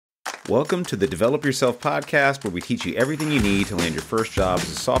Welcome to the Develop Yourself podcast, where we teach you everything you need to land your first job as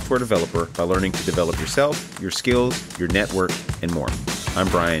a software developer by learning to develop yourself, your skills, your network, and more. I'm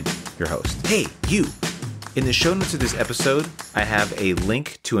Brian, your host. Hey, you! In the show notes of this episode, I have a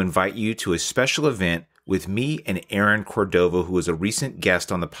link to invite you to a special event with me and Aaron Cordova, who was a recent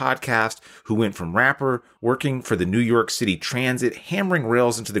guest on the podcast, who went from rapper, working for the New York City Transit, hammering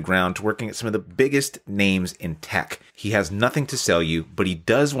rails into the ground, to working at some of the biggest names in tech. He has nothing to sell you, but he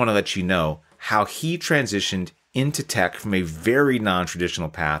does want to let you know how he transitioned into tech from a very non-traditional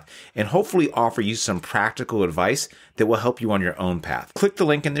path, and hopefully offer you some practical advice that will help you on your own path. Click the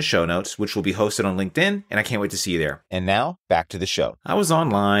link in the show notes, which will be hosted on LinkedIn, and I can't wait to see you there. And now, back to the show. I was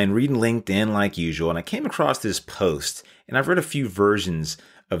online reading LinkedIn like usual, and I came across this post, and I've read a few versions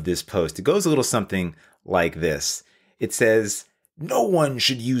of this post. It goes a little something like this. It says, "No one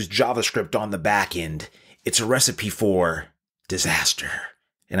should use JavaScript on the back end. It's a recipe for disaster."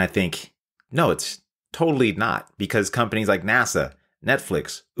 And I think, no, it's totally not, because companies like NASA,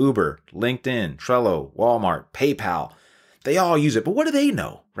 Netflix, Uber, LinkedIn, Trello, Walmart, PayPal, they all use it. But what do they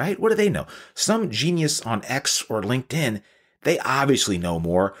know, right? What do they know? Some genius on X or LinkedIn, they obviously know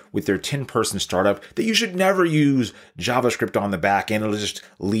more with their 10-person startup that you should never use JavaScript on the back end. It'll just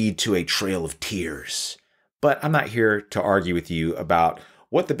lead to a trail of tears. But I'm not here to argue with you about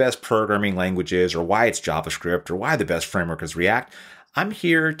what the best programming language is, or why it's JavaScript, or why the best framework is React. I'm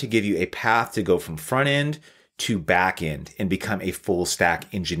here to give you a path to go from front end to back end and become a full stack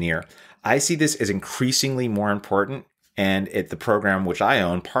engineer. I see this as increasingly more important. And at the program which I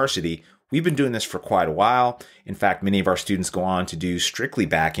own, Parsity, we've been doing this for quite a while. In fact, many of our students go on to do strictly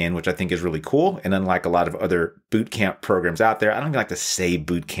back end, which I think is really cool. And unlike a lot of other bootcamp programs out there, I don't even like to say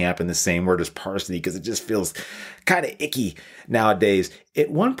bootcamp in the same word as Parsity because it just feels kind of icky nowadays.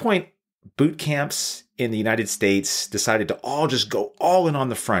 At one point, boot camps in the United States decided to all just go all in on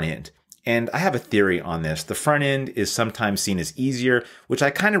the front end. And I have a theory on this. The front end is sometimes seen as easier, which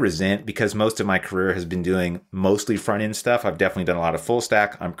I kind of resent because most of my career has been doing mostly front end stuff. I've definitely done a lot of full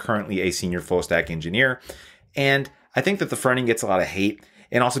stack. I'm currently a senior full stack engineer. And I think that the front end gets a lot of hate.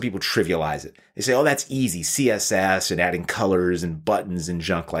 And also people trivialize it. They say, oh, that's easy, CSS and adding colors and buttons and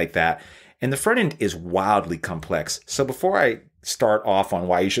junk like that. And the front end is wildly complex. So before I start off on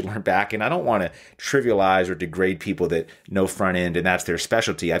why you should learn back end, I don't want to trivialize or degrade people that know front end and that's their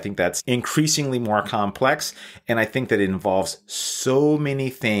specialty. I think that's increasingly more complex. And I think that it involves so many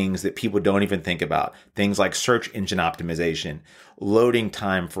things that people don't even think about. Things like search engine optimization, loading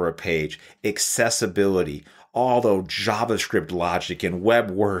time for a page, accessibility, all the JavaScript logic and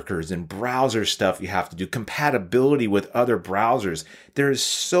web workers and browser stuff you have to do, compatibility with other browsers. There is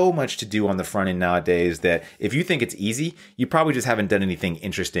so much to do on the front end nowadays that if you think it's easy, you probably just haven't done anything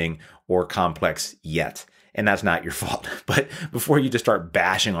interesting or complex yet. And that's not your fault. But before you just start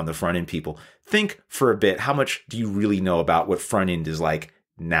bashing on the front end people, think for a bit, how much do you really know about what front end is like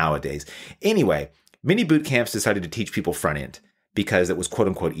nowadays? Anyway, many boot camps decided to teach people front end because it was quote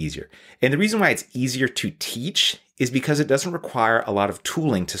unquote easier. And the reason why it's easier to teach is because it doesn't require a lot of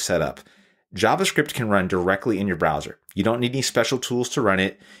tooling to set up. JavaScript can run directly in your browser. You don't need any special tools to run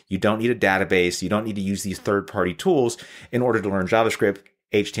it. You don't need a database. You don't need to use these third-party tools in order to learn JavaScript,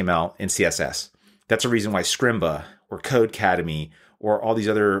 HTML, and CSS. That's a reason why Scrimba or Codecademy or all these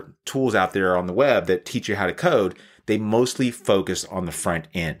other tools out there on the web that teach you how to code, they mostly focus on the front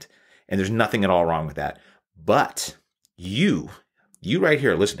end. And there's nothing at all wrong with that. But you right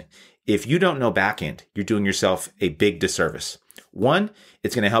here listening, if you don't know backend, you're doing yourself a big disservice. One,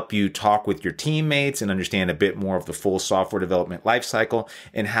 it's going to help you talk with your teammates and understand a bit more of the full software development lifecycle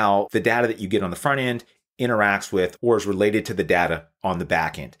and how the data that you get on the front end interacts with or is related to the data on the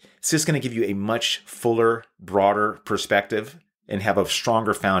back end. It's just going to give you a much fuller, broader perspective and have a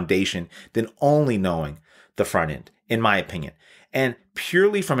stronger foundation than only knowing the front end, in my opinion. And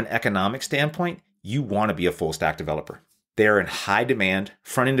purely from an economic standpoint, you want to be a full stack developer. They're in high demand.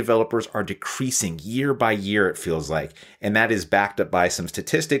 Front-end developers are decreasing year by year, it feels like. And that is backed up by some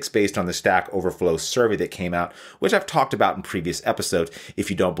statistics based on the Stack Overflow survey that came out, which I've talked about in previous episodes, if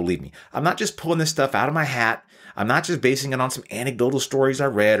you don't believe me. I'm not just pulling this stuff out of my hat. I'm not just basing it on some anecdotal stories I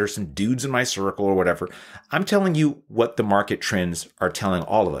read or some dudes in my circle or whatever. I'm telling you what the market trends are telling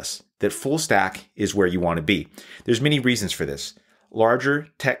all of us, that full stack is where you want to be. There's many reasons for this. Larger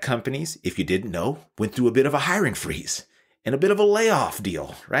tech companies, if you didn't know, went through a bit of a hiring freeze and a bit of a layoff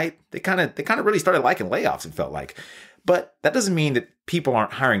deal, right? They kind of really started liking layoffs, it felt like. But that doesn't mean that people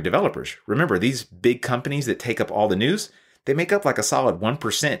aren't hiring developers. Remember, these big companies that take up all the news, they make up like a solid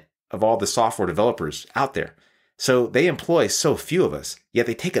 1% of all the software developers out there. So they employ so few of us, yet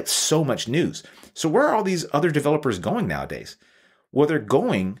they take up so much news. So where are all these other developers going nowadays? Well, they're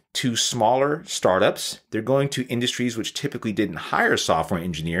going to smaller startups. They're going to industries which typically didn't hire software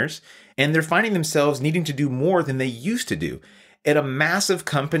engineers, and they're finding themselves needing to do more than they used to do. At a massive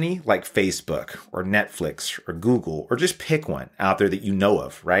company like Facebook or Netflix or Google, or just pick one out there that you know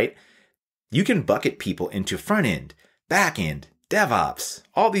of, right? You can bucket people into front end, back end, DevOps,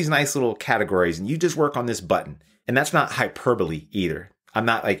 all these nice little categories, and you just work on this button. And that's not hyperbole either. I'm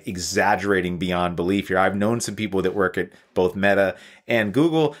not like exaggerating beyond belief here. I've known some people that work at both Meta and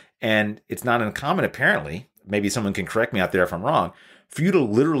Google, and it's not uncommon apparently, maybe someone can correct me out there if I'm wrong, for you to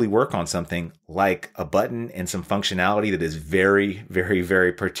literally work on something like a button and some functionality that is very, very,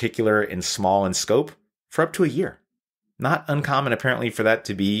 very particular and small in scope for up to a year. Not uncommon apparently for that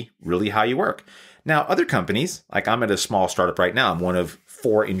to be really how you work. Now, other companies, like I'm at a small startup right now, I'm one of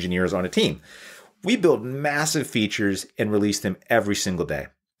 4 engineers on a team. We build massive features and release them every single day.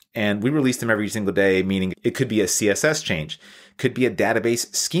 And we release them every single day, meaning it could be a CSS change, could be a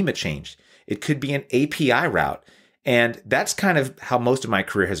database schema change, it could be an API route. And that's kind of how most of my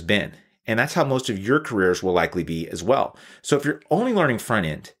career has been. And that's how most of your careers will likely be as well. So if you're only learning front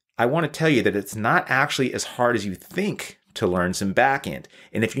end, I want to tell you that it's not actually as hard as you think to learn some back end.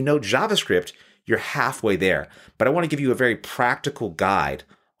 And if you know JavaScript, you're halfway there. But I want to give you a very practical guide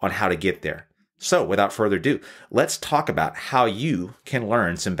on how to get there. So without further ado, let's talk about how you can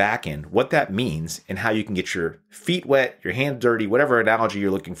learn some backend, what that means, and how you can get your feet wet, your hands dirty, whatever analogy you're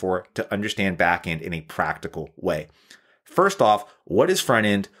looking for to understand backend in a practical way. First off, what is front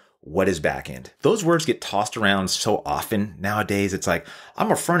end? What is backend? Those words get tossed around so often nowadays. It's like,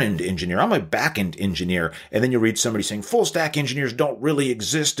 I'm a front end engineer, I'm a backend engineer. And then you read somebody saying full stack engineers don't really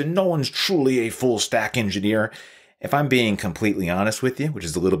exist and no one's truly a full stack engineer. If I'm being completely honest with you, which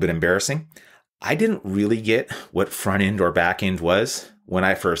is a little bit embarrassing, I didn't really get what front end or back end was when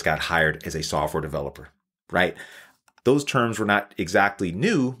I first got hired as a software developer, right? Those terms were not exactly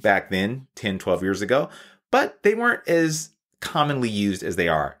new back then, 10, 12 years ago, but they weren't as commonly used as they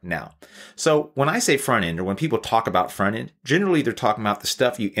are now. So when I say front end, or when people talk about front end, generally they're talking about the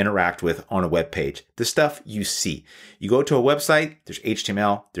stuff you interact with on a web page, the stuff you see. You go to a website, there's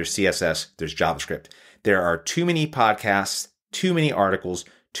HTML, there's CSS, there's JavaScript. There are too many podcasts, too many articles,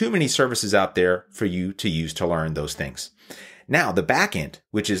 too many services out there for you to use to learn those things. Now, the back end,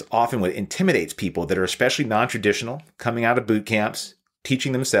 which is often what intimidates people that are especially non-traditional, coming out of boot camps,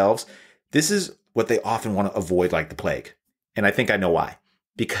 teaching themselves, this is what they often want to avoid like the plague. And I think I know why.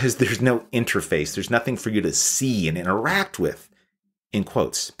 Because there's no interface. There's nothing for you to see and interact with, in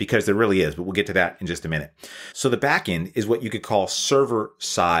quotes, because there really is, but we'll get to that in just a minute. So the back end is what you could call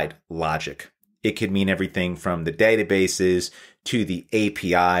server-side logic. It could mean everything from the databases to the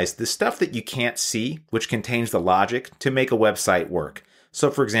APIs, the stuff that you can't see, which contains the logic to make a website work.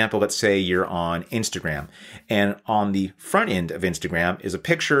 So for example, let's say you're on Instagram, and on the front end of Instagram is a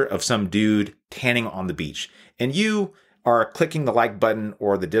picture of some dude tanning on the beach, and you are clicking the like button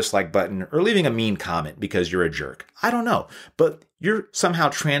or the dislike button or leaving a mean comment because you're a jerk. I don't know, but you're somehow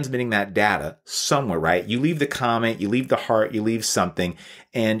transmitting that data somewhere, right? You leave the comment, you leave the heart, you leave something,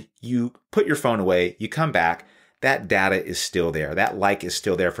 and you put your phone away, you come back, that data is still there. That like is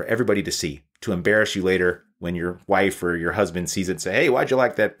still there for everybody to see, to embarrass you later when your wife or your husband sees it and say, hey, why'd you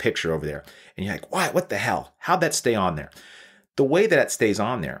like that picture over there? And you're like, what the hell? How'd that stay on there? The way that it stays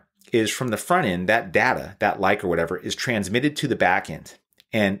on there is from the front end, that data, that like or whatever, is transmitted to the back end.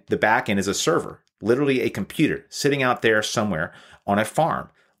 And the back end is a server, literally a computer sitting out there somewhere on a farm,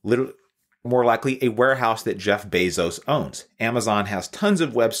 literally, more likely a warehouse that Jeff Bezos owns. Amazon has tons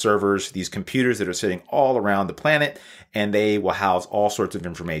of web servers, these computers that are sitting all around the planet, and they will house all sorts of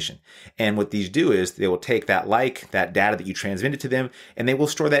information. And what these do is they will take that like, that data that you transmitted to them, and they will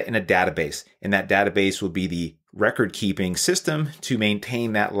store that in a database. And that database will be the record-keeping system to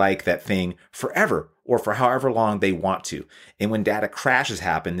maintain that like, that thing forever, or for however long they want to. And when data crashes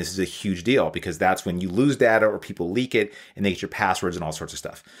happen, this is a huge deal because that's when you lose data or people leak it and they get your passwords and all sorts of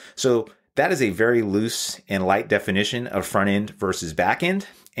stuff. So that is a very loose and light definition of front end versus back end.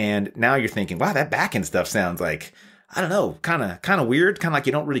 And now you're thinking, wow, that back end stuff sounds like, I don't know, kind of weird, kind of like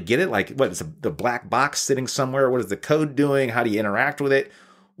you don't really get it. Like, what is the black box sitting somewhere? What is the code doing? How do you interact with it?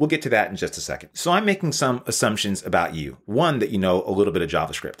 We'll get to that in just a second. So I'm making some assumptions about you. One, that you know a little bit of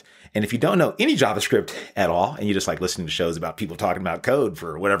JavaScript. And if you don't know any JavaScript at all, and you just like listening to shows about people talking about code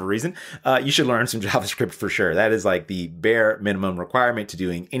for whatever reason, you should learn some JavaScript for sure. That is like the bare minimum requirement to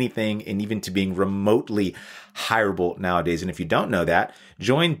doing anything and even to being remotely hireable nowadays. And if you don't know that,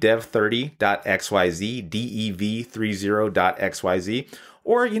 join dev30.xyz, dev30.xyz,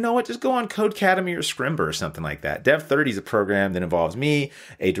 Or you know what, just go on Codecademy or Scrimba or something like that. Dev 30 is a program that involves me,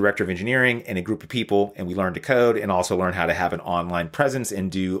 a director of engineering, and a group of people, and we learn to code and also learn how to have an online presence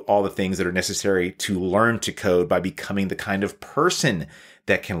and do all the things that are necessary to learn to code by becoming the kind of person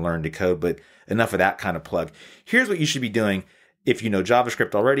that can learn to code. But enough of that kind of plug. Here's what you should be doing if you know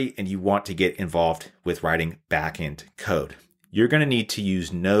JavaScript already and you want to get involved with writing backend code. You're going to need to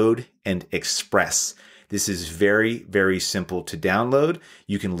use Node and Express. This is very, very simple to download.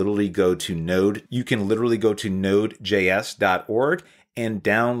 You can literally go to nodejs.org and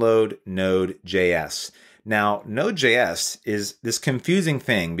download Node.js. Now, Node.js is this confusing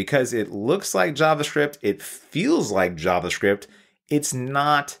thing because it looks like JavaScript, it feels like JavaScript. It's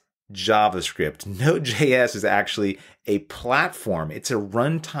not JavaScript. Node.js is actually a platform. It's a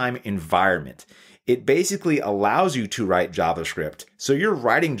runtime environment. It basically allows you to write JavaScript. So you're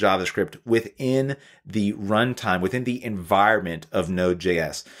writing JavaScript within the runtime, within the environment of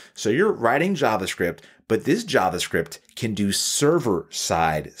Node.js. So you're writing JavaScript, but this JavaScript can do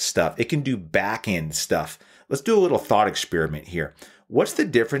server-side stuff. It can do back-end stuff. Let's do a little thought experiment here. What's the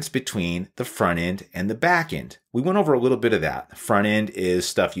difference between the front end and the back end? We went over a little bit of that. Front end is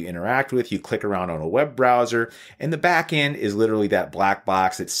stuff you interact with, you click around on a web browser, and the back end is literally that black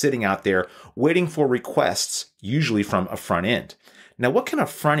box that's sitting out there waiting for requests, usually from a front end. Now, what can a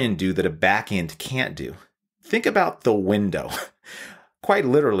front end do that a back end can't do? Think about the window. Quite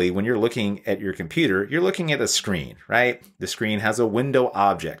literally, when you're looking at your computer, you're looking at a screen, right? The screen has a window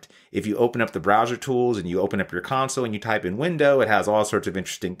object. If you open up the browser tools and you open up your console and you type in window, it has all sorts of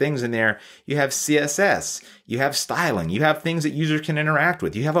interesting things in there. You have CSS, you have styling, you have things that users can interact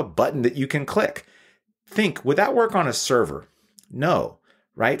with. You have a button that you can click. Think, would that work on a server? No,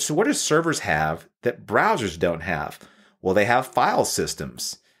 right? So what do servers have that browsers don't have? Well, they have file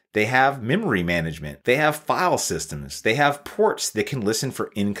systems. They have memory management. They have file systems. They have ports that can listen for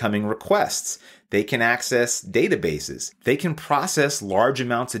incoming requests. They can access databases. They can process large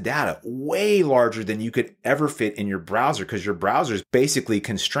amounts of data, way larger than you could ever fit in your browser because your browser is basically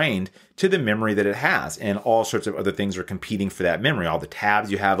constrained to the memory that it has. And all sorts of other things are competing for that memory. All the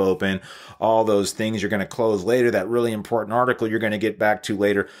tabs you have open, all those things you're going to close later, that really important article you're going to get back to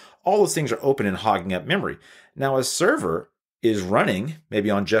later. All those things are open and hogging up memory. Now, a server is running,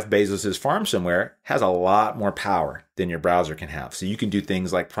 maybe on Jeff Bezos's farm somewhere, has a lot more power than your browser can have. So you can do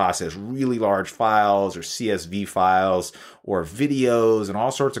things like process really large files or CSV files or videos and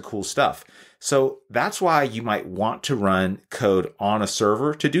all sorts of cool stuff. So that's why you might want to run code on a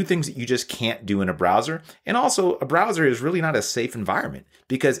server to do things that you just can't do in a browser. And also, a browser is really not a safe environment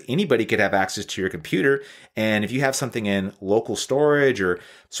because anybody could have access to your computer. And if you have something in local storage or,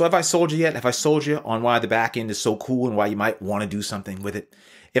 so have I sold you yet? Have I sold you on why the back end is so cool and why you might want to do something with it?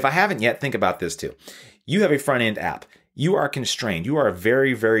 If I haven't yet, think about this too. You have a front end app. You are constrained. You are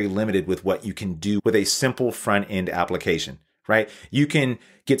very, very limited with what you can do with a simple front end application. Right? You can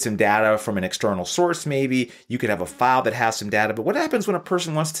get some data from an external source, maybe. You could have a file that has some data. But what happens when a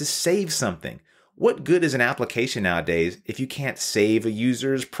person wants to save something? What good is an application nowadays if you can't save a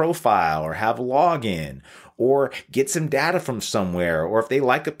user's profile or have a login or get some data from somewhere? Or if they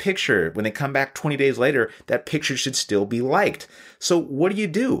like a picture, when they come back 20 days later, that picture should still be liked. So what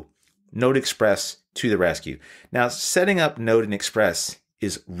do? Node Express to the rescue. Now, setting up Node and Express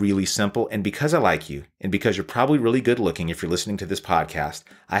is really simple. And because I like you, and because you're probably really good looking if you're listening to this podcast,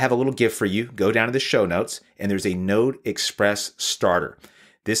 I have a little gift for you. Go down to the show notes, and there's a Node Express starter.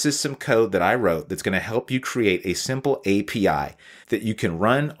 This is some code that I wrote that's going to help you create a simple API that you can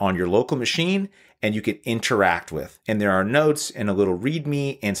run on your local machine and you can interact with. And there are notes and a little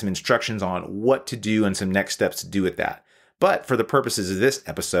README and some instructions on what to do and some next steps to do with that. But for the purposes of this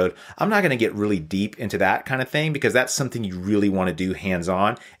episode, I'm not going to get really deep into that kind of thing because that's something you really want to do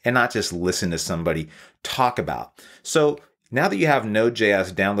hands-on and not just listen to somebody talk about. So now that you have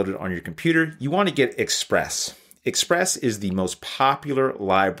Node.js downloaded on your computer, you want to get Express. Express is the most popular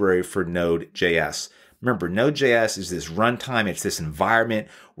library for Node.js. Remember, Node.js is this runtime, it's this environment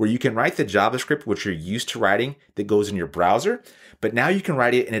where you can write the JavaScript, which you're used to writing, that goes in your browser, but now you can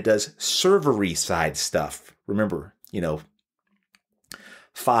write it and it does server-y side stuff. Remember,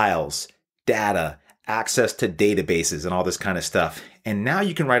 files, data, access to databases, and all this kind of stuff. And now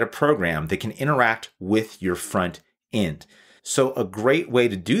you can write a program that can interact with your front end. So a great way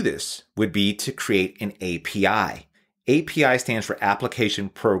to do this would be to create an API. API stands for Application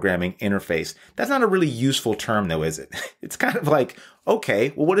Programming Interface. That's not a really useful term though, is it? It's kind of like,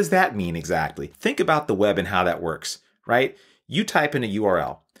 okay, well, what does that mean exactly? Think about the web and how that works, right? You type in a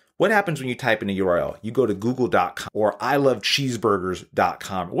URL. What happens when you type in a URL? You go to google.com or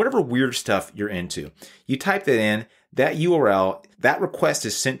ilovecheeseburgers.com, whatever weird stuff you're into. You type that in, that URL, that request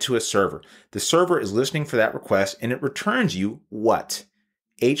is sent to a server. The server is listening for that request and it returns you what?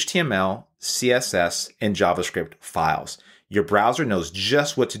 HTML, CSS, and JavaScript files. Your browser knows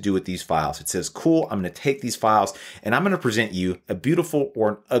just what to do with these files. It says, cool, I'm going to take these files and I'm going to present you a beautiful or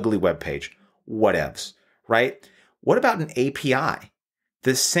an ugly web page. Whatevs, right? What about an API?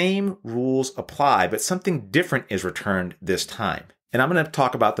 The same rules apply, but something different is returned this time. And I'm going to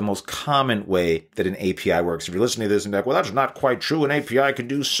talk about the most common way that an API works. If you're listening to this and be like, well, that's not quite true. An API can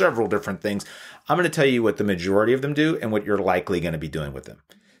do several different things. I'm going to tell you what the majority of them do and what you're likely going to be doing with them.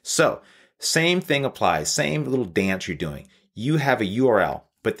 So, same thing applies, same little dance you're doing. You have a URL,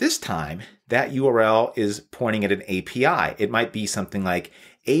 but this time that URL is pointing at an API. It might be something like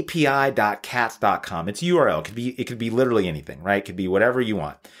api.cats.com. It's a URL. It could be literally anything, right? It could be whatever you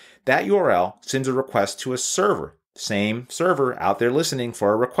want. That URL sends a request to a server. Same server out there listening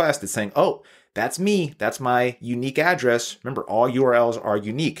for a request. It's saying, oh, that's me. That's my unique address. Remember, all URLs are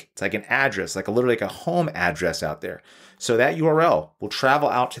unique. It's like an address, literally like a home address out there. So that URL will travel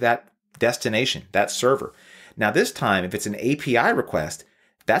out to that destination, that server. Now, this time, if it's an API request,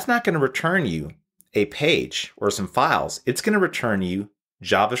 that's not going to return you a page or some files. It's going to return you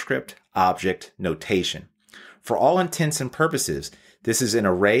JavaScript object notation. For all intents and purposes, this is an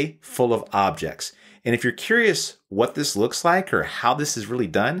array full of objects. And if you're curious what this looks like or how this is really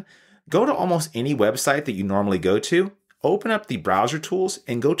done, go to almost any website that you normally go to, open up the browser tools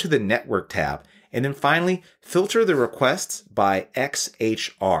and go to the network tab. And then finally, filter the requests by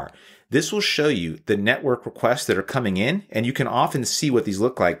XHR. This will show you the network requests that are coming in, and you can often see what these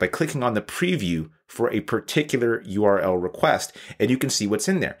look like by clicking on the preview for a particular URL request, and you can see what's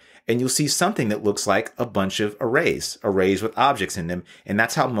in there. And you'll see something that looks like a bunch of arrays with objects in them, and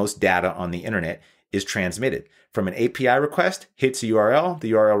that's how most data on the internet is transmitted. From an API request, hits a URL,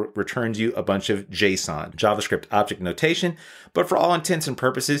 the URL returns you a bunch of JSON, JavaScript object notation, but for all intents and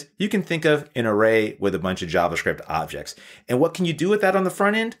purposes, you can think of an array with a bunch of JavaScript objects. And what can you do with that on the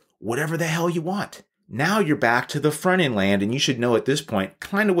front end? Whatever the hell you want. Now you're back to the front end land, and you should know at this point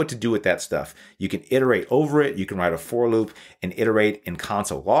kind of what to do with that stuff. You can iterate over it. You can write a for loop and iterate and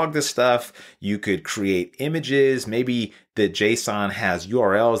console log this stuff. You could create images. Maybe the JSON has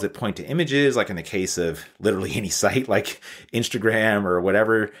URLs that point to images, like in the case of literally any site like Instagram or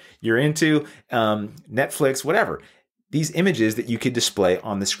whatever you're into, Netflix, whatever. These images that you could display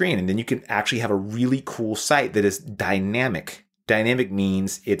on the screen, and then you can actually have a really cool site that is dynamic. Dynamic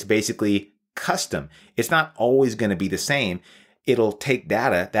means it's basically custom. It's not always going to be the same. It'll take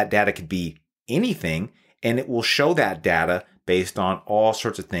data. That data could be anything, and it will show that data based on all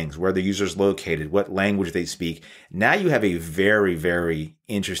sorts of things, where the user is located, what language they speak. Now you have a very, very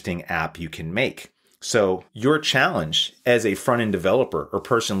interesting app you can make. So your challenge as a front-end developer or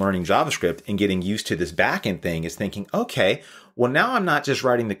person learning JavaScript and getting used to this back-end thing is thinking, okay, well, now I'm not just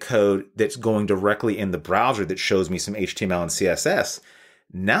writing the code that's going directly in the browser that shows me some HTML and CSS.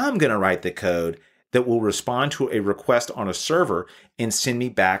 Now I'm going to write the code that will respond to a request on a server and send me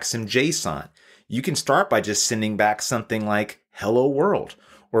back some JSON. You can start by just sending back something like hello world,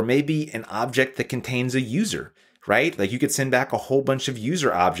 or maybe an object that contains a user, right? Like you could send back a whole bunch of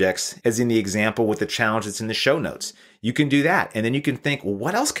user objects, as in the example with the challenge that's in the show notes. You can do that. And then you can think, well,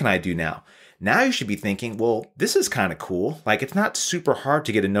 what else can I do now? Now you should be thinking, well, this is kind of cool. Like it's not super hard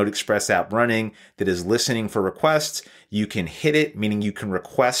to get a Node Express app running that is listening for requests. You can hit it, meaning you can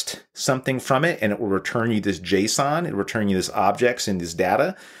request something from it and it will return you this JSON. It will return you this objects and this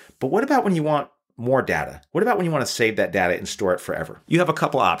data. But what about when you want more data? What about when you want to save that data and store it forever? You have a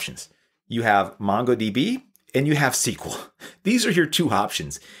couple options. You have MongoDB and you have SQL. These are your two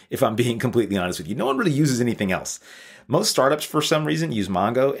options, if I'm being completely honest with you. No one really uses anything else. Most startups, for some reason, use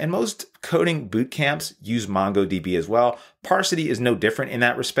Mongo, and most coding boot camps use MongoDB as well. Parsity is no different in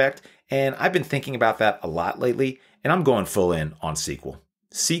that respect, and I've been thinking about that a lot lately, and I'm going full in on SQL.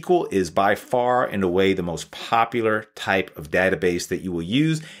 SQL is by far and away the most popular type of database that you will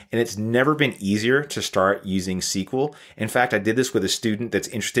use, and it's never been easier to start using SQL. In fact, I did this with a student that's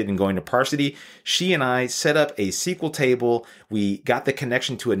interested in going to Parsity. She and I set up a SQL table. We got the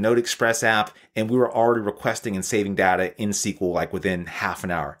connection to a Node Express app, and we were already requesting and saving data in SQL like within half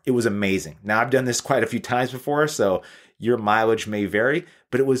an hour. It was amazing. Now, I've done this quite a few times before, so your mileage may vary,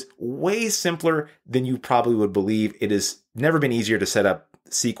 but it was way simpler than you probably would believe. It has never been easier to set up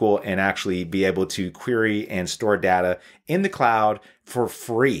SQL and actually be able to query and store data in the cloud for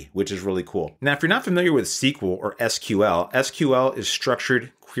free, which is really cool. Now, if you're not familiar with SQL or SQL, SQL is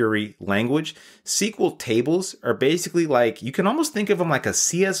structured query language. SQL tables are basically like, you can almost think of them like a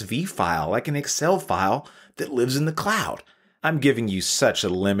CSV file, like an Excel file that lives in the cloud. I'm giving you such a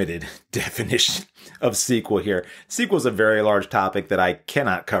limited definition of SQL here. SQL is a very large topic that I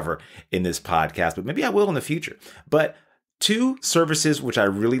cannot cover in this podcast, but maybe I will in the future. But two services which I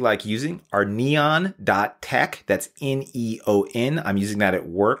really like using are neon.tech. That's Neon. I'm using that at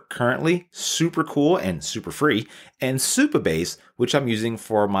work currently. Super cool and super free. And Supabase, which I'm using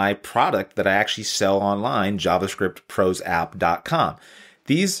for my product that I actually sell online, JavaScriptProsApp.com.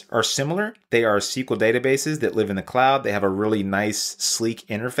 These are similar. They are SQL databases that live in the cloud. They have a really nice, sleek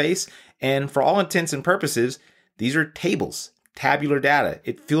interface. And for all intents and purposes, these are tables, tabular data.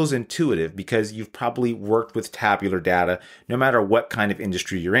 It feels intuitive because you've probably worked with tabular data no matter what kind of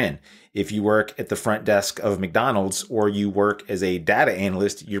industry you're in. If you work at the front desk of McDonald's or you work as a data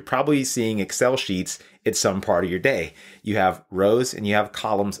analyst, you're probably seeing Excel sheets at some part of your day. You have rows and you have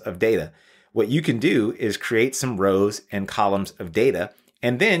columns of data. What you can do is create some rows and columns of data.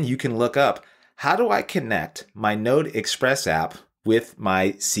 And then you can look up, how do I connect my Node Express app with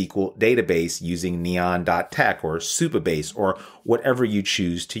my SQL database using neon.tech or Supabase or whatever you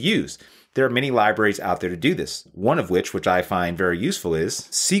choose to use? There are many libraries out there to do this. One of which I find very useful, is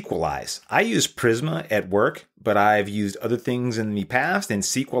Sequelize. I use Prisma at work, but I've used other things in the past, and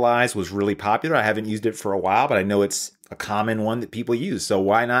Sequelize was really popular. I haven't used it for a while, but I know it's a common one that people use. So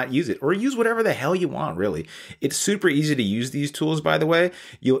why not use it? Or use whatever the hell you want, really. It's super easy to use these tools, by the way.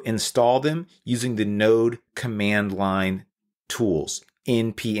 You'll install them using the Node command line tools.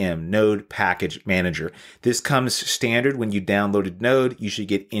 NPM, Node Package Manager. This comes standard when you downloaded Node. You should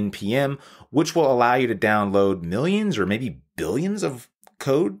get NPM, which will allow you to download millions or maybe billions of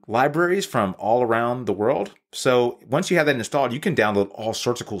code libraries from all around the world. So once you have that installed, you can download all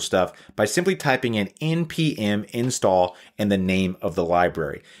sorts of cool stuff by simply typing in npm install and the name of the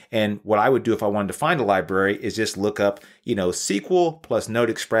library. And what I would do if I wanted to find a library is just look up, SQL plus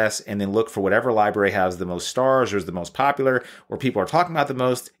Node Express, and then look for whatever library has the most stars or is the most popular or people are talking about the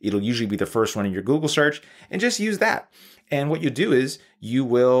most. It'll usually be the first one in your Google search, and just use that. And what you do is you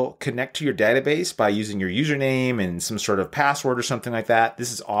will connect to your database by using your username and some sort of password or something like that.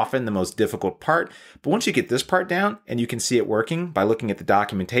 This is often the most difficult part. But once you get this part down and you can see it working by looking at the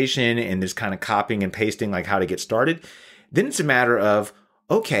documentation and just kind of copying and pasting like how to get started, then it's a matter of,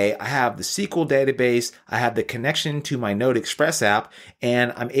 okay, I have the SQL database, I have the connection to my Node Express app,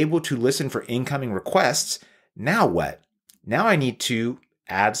 and I'm able to listen for incoming requests. Now what? Now I need to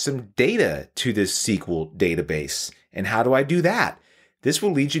add some data to this SQL database. And how do I do that? This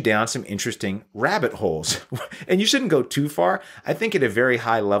will lead you down some interesting rabbit holes. And you shouldn't go too far. I think at a very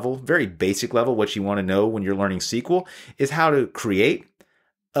high level, very basic level, what you want to know when you're learning SQL is how to create,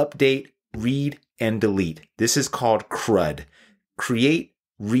 update, read, and delete. This is called CRUD. Create,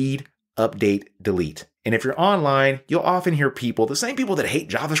 read, update, delete. And if you're online, you'll often hear people, the same people that hate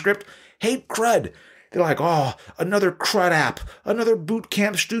JavaScript, hate CRUD. They're like, oh, another CRUD app, another boot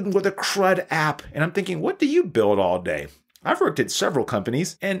camp student with a CRUD app. And I'm thinking, what do you build all day? I've worked at several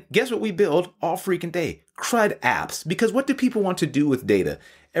companies, and guess what we build all freaking day? CRUD apps. Because what do people want to do with data?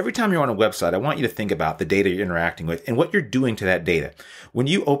 Every time you're on a website, I want you to think about the data you're interacting with and what you're doing to that data. When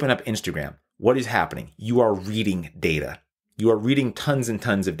you open up Instagram, what is happening? You are reading data. You are reading tons and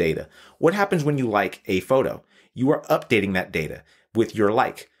tons of data. What happens when you like a photo? You are updating that data with your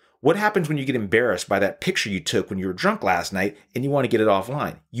like. What happens when you get embarrassed by that picture you took when you were drunk last night and you want to get it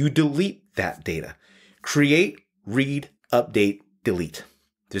offline? You delete that data. Create, read, update, delete.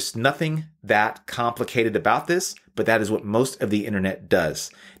 There's nothing that complicated about this, but that is what most of the internet does.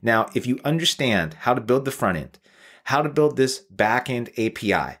 Now, if you understand how to build the front end, how to build this backend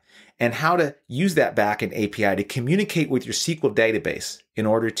API, and how to use that backend API to communicate with your SQL database in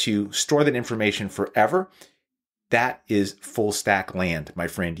order to store that information forever, that is full stack land, my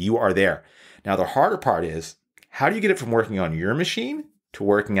friend. You are there. Now, the harder part is, how do you get it from working on your machine to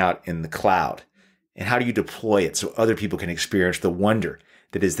working out in the cloud? And how do you deploy it so other people can experience the wonder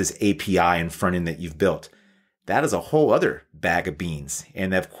that is this API and front end that you've built? That is a whole other bag of beans.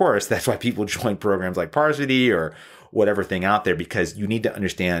 And of course, that's why people join programs like Parsity or whatever thing out there, because you need to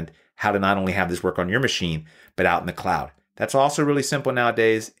understand how to not only have this work on your machine, but out in the cloud. That's also really simple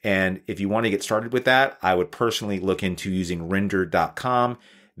nowadays. And if you want to get started with that, I would personally look into using render.com,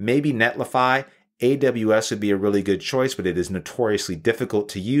 maybe Netlify. AWS would be a really good choice, but it is notoriously difficult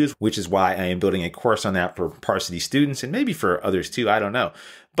to use, which is why I am building a course on that for Parsity students and maybe for others too. I don't know.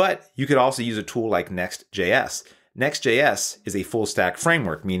 But you could also use a tool like Next.js. Next.js is a full stack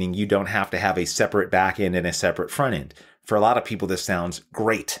framework, meaning you don't have to have a separate backend and a separate front end. For a lot of people, this sounds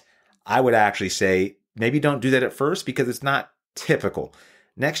great. I would actually say maybe don't do that at first because it's not typical.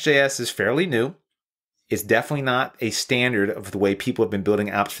 Next.js is fairly new. It's definitely not a standard of the way people have been building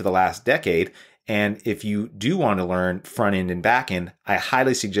apps for the last decade. And if you do want to learn front end and back end, I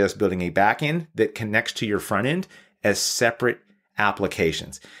highly suggest building a back end that connects to your front end as separate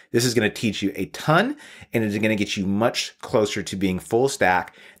applications. This is going to teach you a ton, and it is going to get you much closer to being full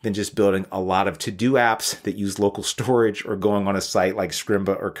stack than just building a lot of to-do apps that use local storage or going on a site like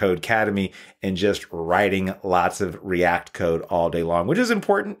Scrimba or Codecademy and just writing lots of React code all day long, which is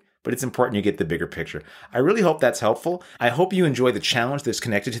important, but it's important you get the bigger picture. I really hope that's helpful. I hope you enjoy the challenge that's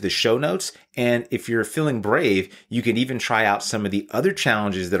connected to the show notes. And if you're feeling brave, you can even try out some of the other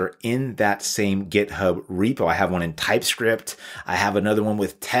challenges that are in that same GitHub repo. I have one in TypeScript. I have another one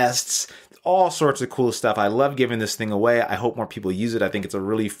with tests, all sorts of cool stuff. I love giving this thing away. I hope more people use it. I think it's a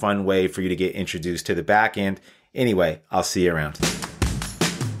really fun way for you to get introduced to the back end. Anyway, I'll see you around.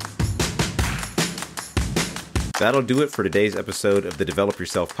 That'll do it for today's episode of the Develop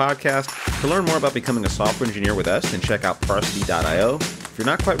Yourself podcast. To learn more about becoming a software engineer with us, then check out Parsity.io. If you're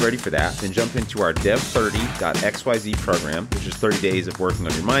not quite ready for that, then jump into our Dev30.xyz program, which is 30 days of working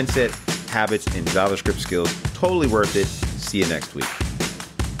on your mindset, habits, and JavaScript skills. Totally worth it. See you next week.